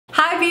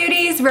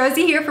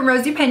Rosie here from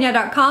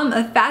rosypena.com,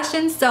 a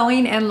fashion,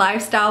 sewing, and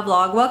lifestyle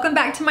blog. Welcome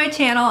back to my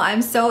channel.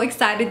 I'm so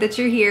excited that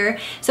you're here.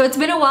 So it's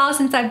been a while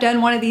since I've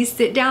done one of these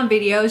sit down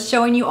videos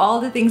showing you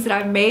all the things that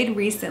I've made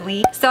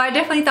recently. So I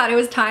definitely thought it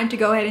was time to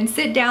go ahead and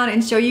sit down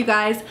and show you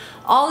guys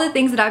all the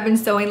things that I've been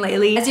sewing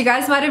lately. As you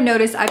guys might have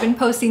noticed, I've been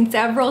posting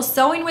several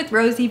Sewing with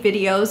Rosie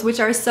videos, which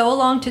are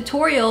sew-along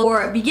tutorials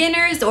for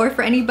beginners or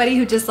for anybody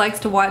who just likes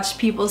to watch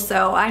people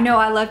sew. I know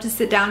I love to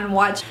sit down and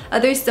watch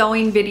other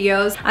sewing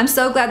videos. I'm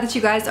so glad that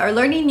you guys are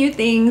learning new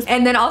things.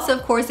 And then also,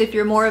 of course, if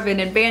you're more of an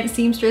advanced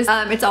seamstress,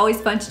 it's always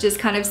fun to just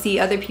kind of see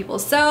other people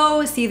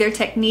sew, see their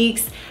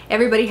techniques.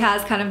 Everybody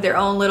has kind of their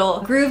own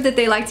little groove that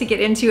they like to get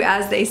into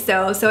as they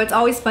sew. So it's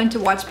always fun to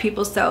watch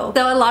people sew.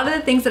 So a lot of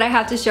the things that I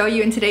have to show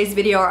you in today's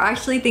video are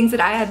actually things that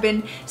I have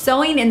been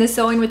sewing in the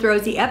Sewing with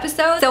Rosie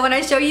episode. So when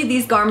I show you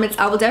these garments,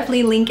 I will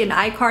definitely link an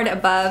iCard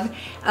above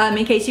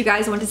in case you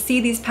guys want to see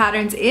these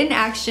patterns in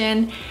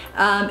action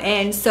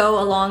and sew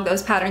along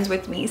those patterns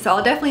with me. So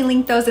I'll definitely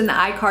link those in the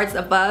iCards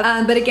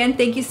above. But again,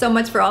 thank you so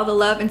much for all the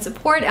love and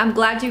support. I'm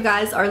glad you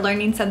guys are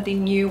learning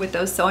something new with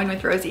those Sewing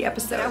with Rosie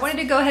episodes. I wanted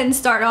to go ahead and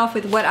start off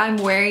with what I'm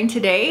wearing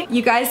today.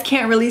 You guys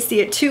can't really see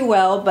it too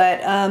well,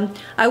 but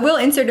I will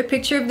insert a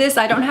picture of this.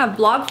 I don't have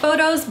blog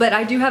photos, but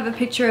I do have a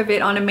picture of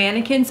it on a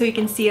mannequin so you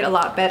can see it a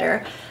lot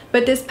better.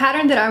 But this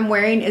pattern that I'm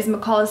wearing is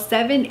Mccalls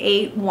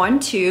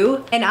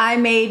 7812, and I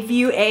made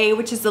view A,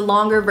 which is the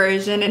longer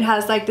version. It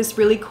has like this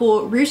really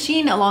cool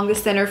ruching along the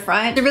center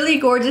front. It's a really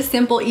gorgeous,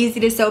 simple, easy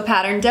to sew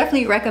pattern.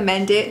 Definitely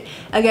recommend it.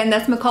 Again,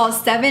 that's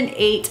Mccalls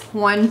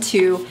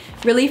 7812.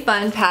 Really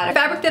fun pattern. The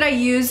fabric that I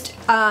used,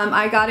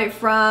 I got it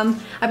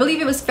from, I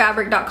believe it was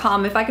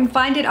fabric.com. If I can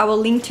find it, I will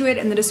link to it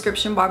in the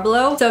description bar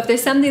below. So if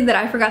there's something that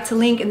I forgot to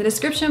link in the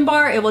description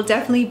bar, it will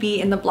definitely be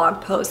in the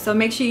blog post. So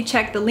make sure you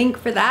check the link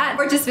for that,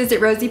 or just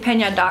visit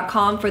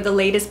rosypena.com for the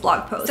latest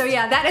blog post. So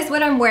yeah, that is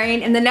what I'm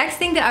wearing. And the next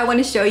thing that I want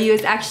to show you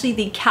is actually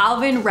the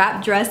Calvin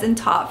wrap dress and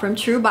top from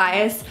True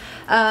Bias.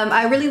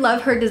 I really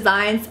love her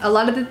designs. A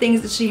lot of the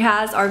things that she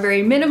has are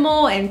very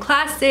minimal and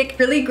classic,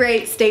 really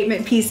great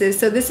statement pieces.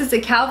 So this is a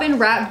Calvin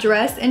wrap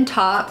dress and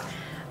top,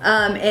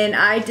 and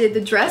I did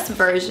the dress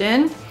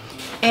version.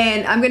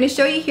 And I'm going to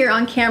show you here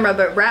on camera,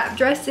 but wrap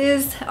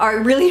dresses are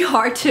really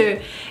hard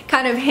to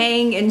kind of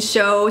hang and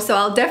show, so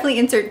I'll definitely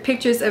insert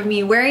pictures of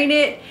me wearing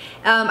it.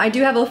 I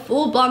do have a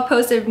full blog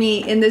post of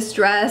me in this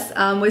dress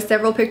with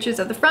several pictures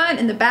of the front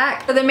and the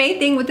back. So the main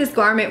thing with this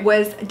garment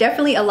was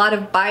definitely a lot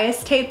of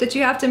bias tape that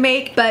you have to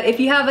make, but if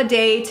you have a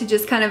day to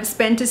just kind of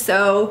spend to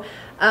sew,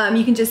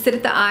 you can just sit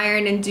at the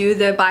iron and do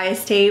the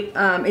bias tape.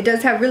 It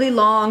does have really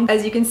long,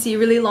 as you can see,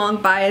 really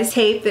long bias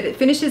tape that it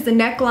finishes the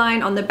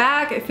neckline on the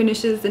back, it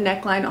finishes the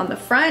neckline on the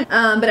front.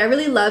 But I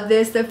really love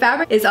this. The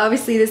fabric is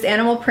obviously this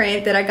animal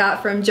print that I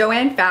got from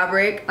Joann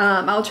Fabric.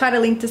 I'll try to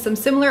link to some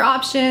similar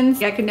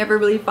options. I could never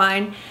really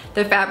find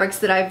the fabrics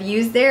that I've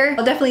used there.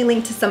 I'll definitely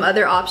link to some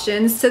other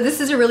options. So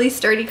this is a really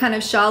sturdy kind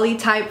of challis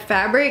type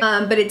fabric,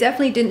 but it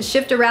definitely didn't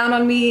shift around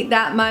on me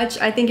that much.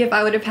 I think if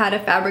I would have had a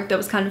fabric that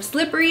was kind of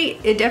slippery,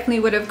 it definitely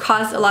would have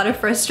caused a lot of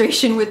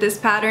frustration with this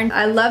pattern.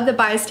 I love the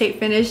bias tape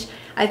finish.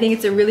 I think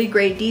it's a really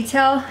great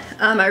detail.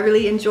 I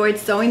really enjoyed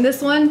sewing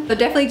this one. So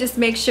definitely just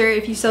make sure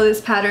if you sew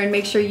this pattern,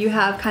 make sure you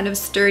have kind of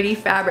sturdy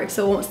fabric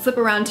so it won't slip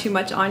around too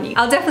much on you.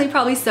 I'll definitely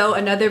probably sew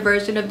another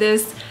version of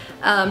this,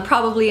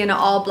 probably in an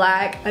all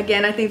black.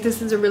 Again, I think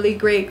this is a really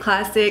great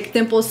classic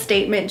simple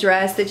statement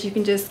dress that you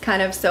can just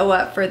kind of sew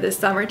up for the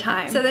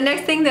summertime. So the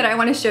next thing that I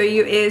want to show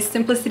you is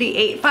Simplicity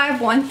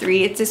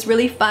 8513. It's this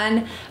really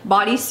fun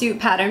bodysuit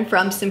pattern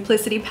from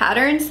Simplicity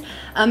Patterns.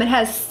 It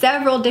has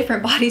several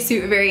different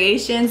bodysuit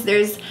variations.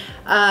 There's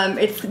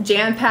it's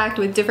jam-packed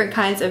with different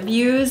kinds of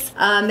views.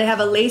 They have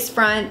a lace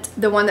front,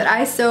 the one that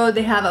I sewed.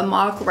 They have a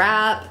mock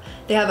wrap,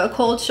 they have a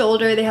cold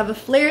shoulder, they have a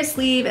flare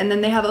sleeve, and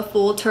then they have a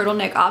full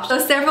turtleneck option.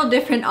 So several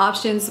different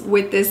options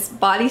with this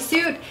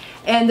bodysuit.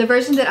 And the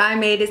version that I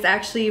made is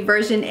actually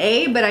version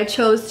A, but I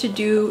chose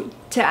to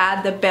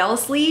add the bell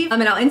sleeve.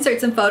 And I'll insert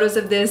some photos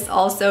of this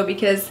also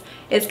because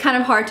it's kind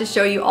of hard to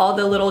show you all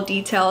the little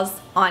details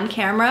on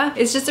camera.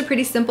 It's just a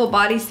pretty simple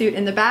bodysuit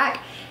in the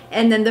back.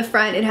 And then the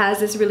front, it has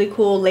this really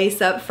cool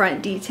lace-up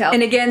front detail.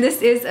 And again,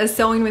 this is a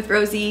Sewing with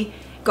Rosie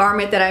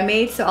garment that I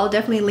made, so I'll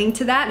definitely link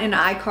to that in an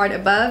iCard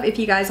above if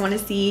you guys want to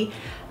see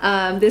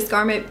this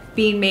garment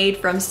being made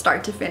from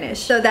start to finish.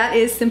 So that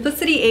is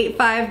Simplicity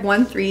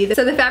 8513.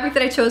 So the fabric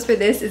that I chose for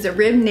this is a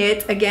rib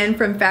knit, again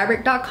from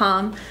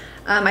fabric.com.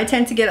 I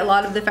tend to get a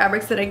lot of the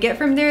fabrics that I get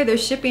from there. Their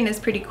shipping is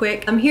pretty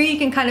quick. Here you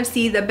can kind of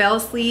see the bell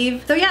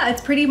sleeve. So yeah,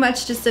 it's pretty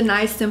much just a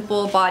nice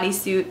simple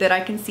bodysuit that I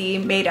can see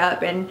made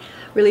up in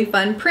really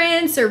fun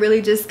prints or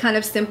really just kind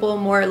of simple,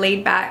 more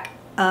laid back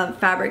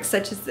fabrics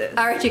such as this.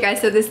 Alright you guys,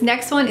 so this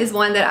next one is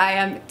one that I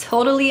am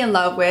totally in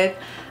love with.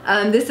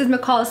 This is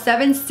Mccalls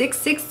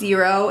 7660,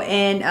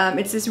 and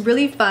it's this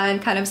really fun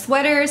kind of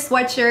sweater,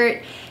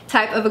 sweatshirt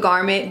type of a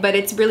garment, but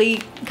it's really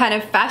kind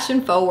of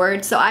fashion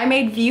forward. So I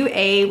made view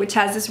A, which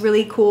has this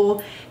really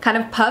cool kind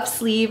of puff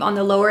sleeve on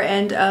the lower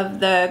end of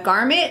the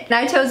garment. And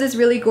I chose this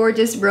really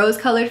gorgeous rose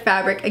colored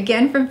fabric,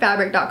 again from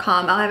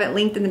fabric.com. I'll have it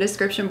linked in the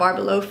description bar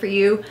below for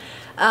you.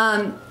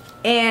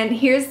 And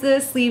here's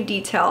the sleeve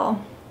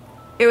detail.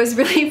 It was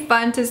really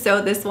fun to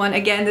sew this one.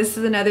 Again, this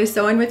is another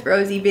Sewing with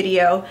Rosy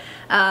video.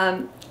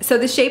 So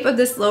the shape of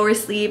this lower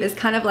sleeve is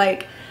kind of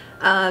like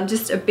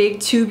just a big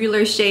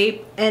tubular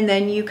shape, and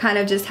then you kind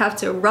of just have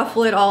to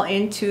ruffle it all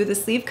into the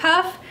sleeve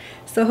cuff.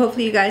 So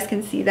hopefully you guys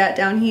can see that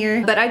down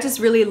here. But I just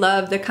really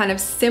love the kind of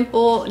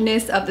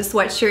simpleness of the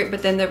sweatshirt,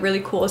 but then the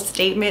really cool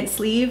statement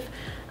sleeve.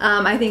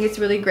 I think it's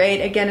really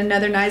great. Again,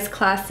 another nice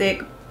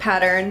classic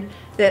pattern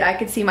that I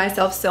could see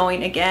myself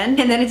sewing again.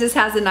 And then it just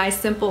has a nice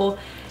simple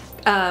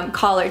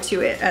collar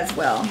to it as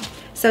well.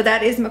 So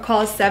that is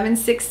Mccalls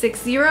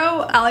 7660.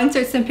 I'll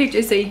insert some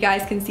pictures so you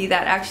guys can see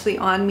that actually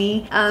on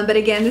me. But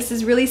again, this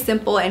is really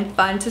simple and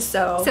fun to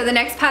sew. So the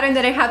next pattern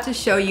that I have to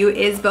show you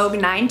is Vogue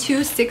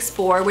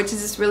 9264, which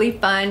is this really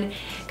fun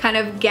kind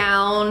of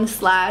gown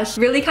slash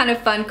really kind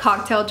of fun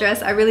cocktail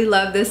dress. I really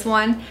love this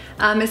one.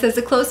 It says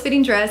the close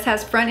fitting dress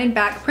has front and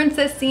back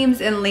princess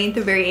seams and length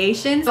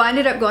variation. So I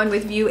ended up going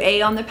with view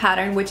A on the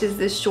pattern, which is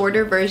this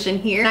shorter version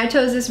here. And I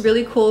chose this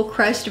really cool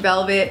crushed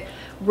velvet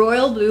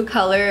royal blue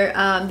color.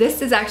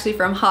 This is actually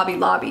from Hobby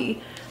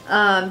Lobby.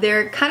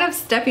 They're kind of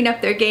stepping up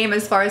their game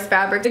as far as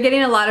fabric. They're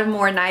getting a lot of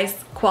more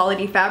nice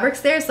quality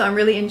fabrics there, so I'm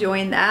really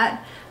enjoying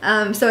that.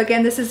 So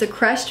again, this is a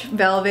crushed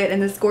velvet in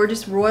this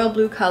gorgeous royal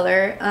blue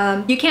color.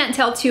 You can't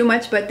tell too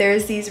much, but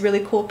there's these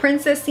really cool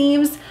princess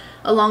seams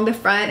along the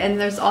front, and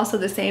there's also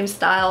the same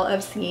style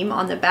of seam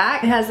on the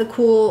back. It has the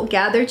cool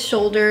gathered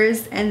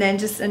shoulders and then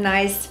just a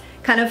nice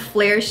kind of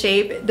flare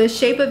shape. The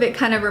shape of it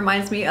kind of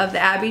reminds me of the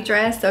Abby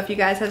dress. So if you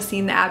guys have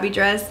seen the Abby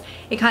dress,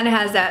 it kind of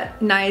has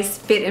that nice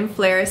fit and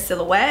flare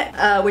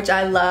silhouette, which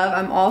I love.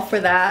 I'm all for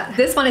that.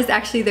 This one is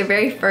actually the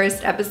very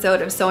first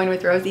episode of Sewing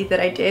with Rosy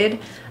that I did.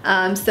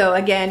 So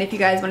again, if you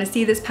guys want to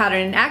see this pattern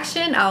in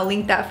action, I'll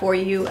link that for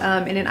you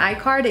in an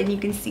iCard, and you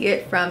can see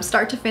it from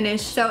start to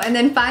finish. So, and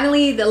then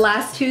finally, the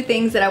last two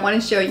things that I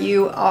want to show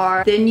you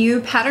are the new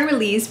pattern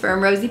release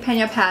from Rosy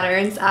Pena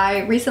Patterns. I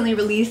recently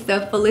released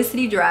the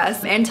Felicity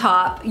dress and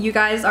top. You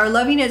guys are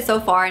loving it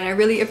so far, and I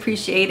really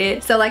appreciate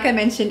it. So like I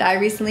mentioned, I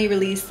recently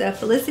released the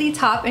Felicity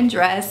top and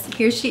dress.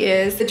 Here she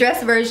is. The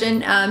dress version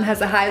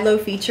has a high-low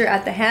feature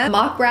at the hem,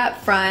 mock wrap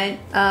front,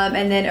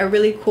 and then a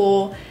really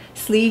cool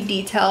sleeve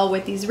detail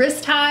with these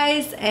wrist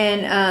ties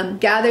and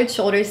gathered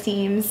shoulder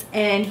seams.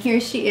 And here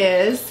she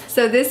is.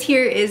 So this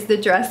here is the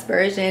dress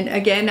version.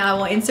 Again, I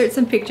will insert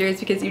some pictures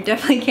because you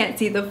definitely can't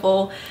see the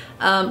full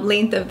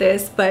length of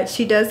this, but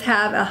she does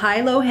have a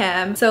high-low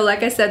hem. So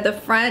like I said, the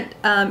front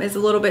is a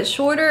little bit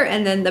shorter,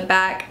 and then the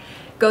back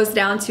goes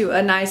down to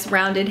a nice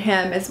rounded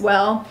hem as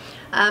well.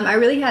 I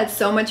really had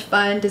so much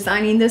fun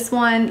designing this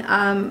one.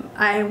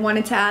 I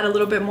wanted to add a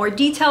little bit more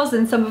details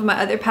than some of my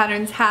other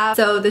patterns have.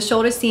 So the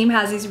shoulder seam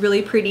has these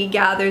really pretty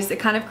gathers that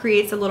kind of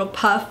creates a little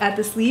puff at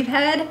the sleeve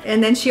head.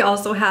 And then she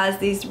also has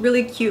these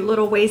really cute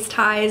little waist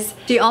ties.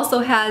 She also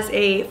has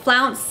a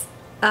flounce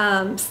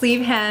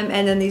sleeve hem,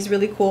 and then these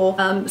really cool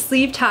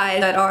sleeve ties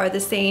that are the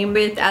same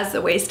width as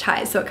the waist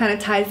ties, so it kind of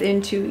ties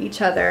into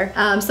each other.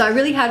 So I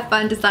really had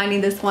fun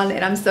designing this one,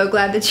 and I'm so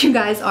glad that you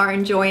guys are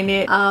enjoying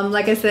it.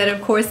 Like I said,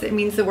 of course it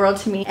means the world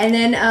to me. And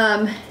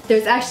then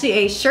there's actually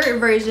a shirt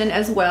version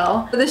as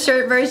well. So the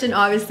shirt version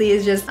obviously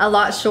is just a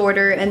lot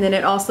shorter, and then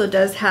it also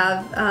does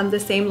have the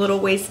same little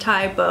waist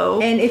tie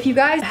bow. And if you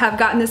guys have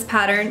gotten this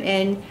pattern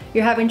and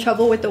you're having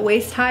trouble with the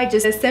waist tie,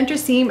 just a center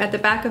seam at the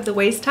back of the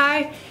waist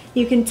tie,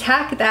 you can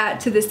tack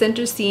that to the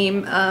center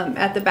seam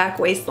at the back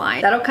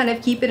waistline. That'll kind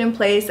of keep it in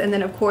place, and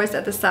then of course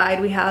at the side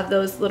we have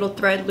those little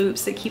thread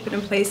loops that keep it in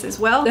place as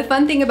well. The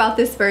fun thing about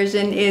this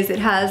version is it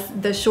has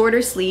the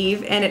shorter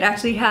sleeve, and it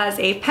actually has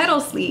a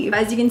petal sleeve.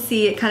 As you can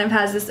see, it kind of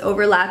has this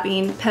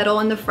overlapping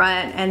petal in the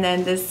front, and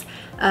then this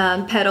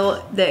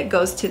petal that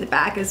goes to the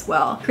back as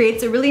well.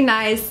 Creates a really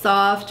nice,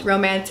 soft,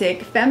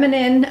 romantic,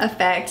 feminine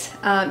effect,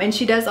 and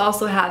she does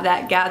also have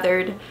that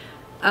gathered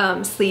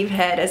sleeve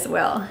head as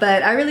well.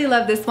 But I really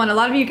love this one. A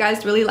lot of you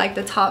guys really like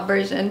the top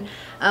version.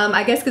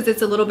 I guess because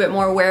it's a little bit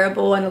more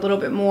wearable and a little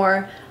bit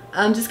more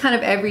just kind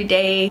of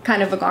everyday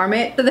kind of a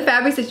garment. So the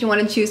fabrics that you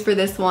want to choose for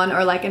this one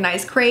are like a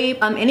nice crepe,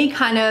 any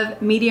kind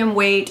of medium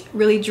weight,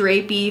 really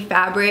drapey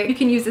fabric. You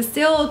can use a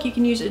silk, you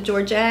can use a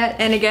georgette.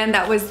 And again,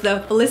 that was the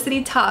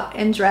Felicity top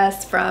and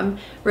dress from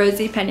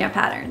Rosy Pena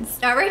Patterns.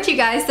 Alright you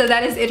guys, so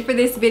that is it for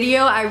this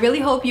video. I really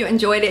hope you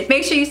enjoyed it.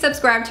 Make sure you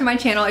subscribe to my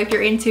channel if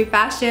you're into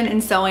fashion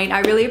and sewing. I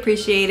really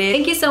appreciate it.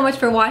 Thank you so much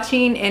for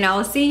watching, and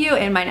I'll see you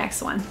in my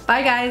next one.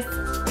 Bye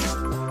guys!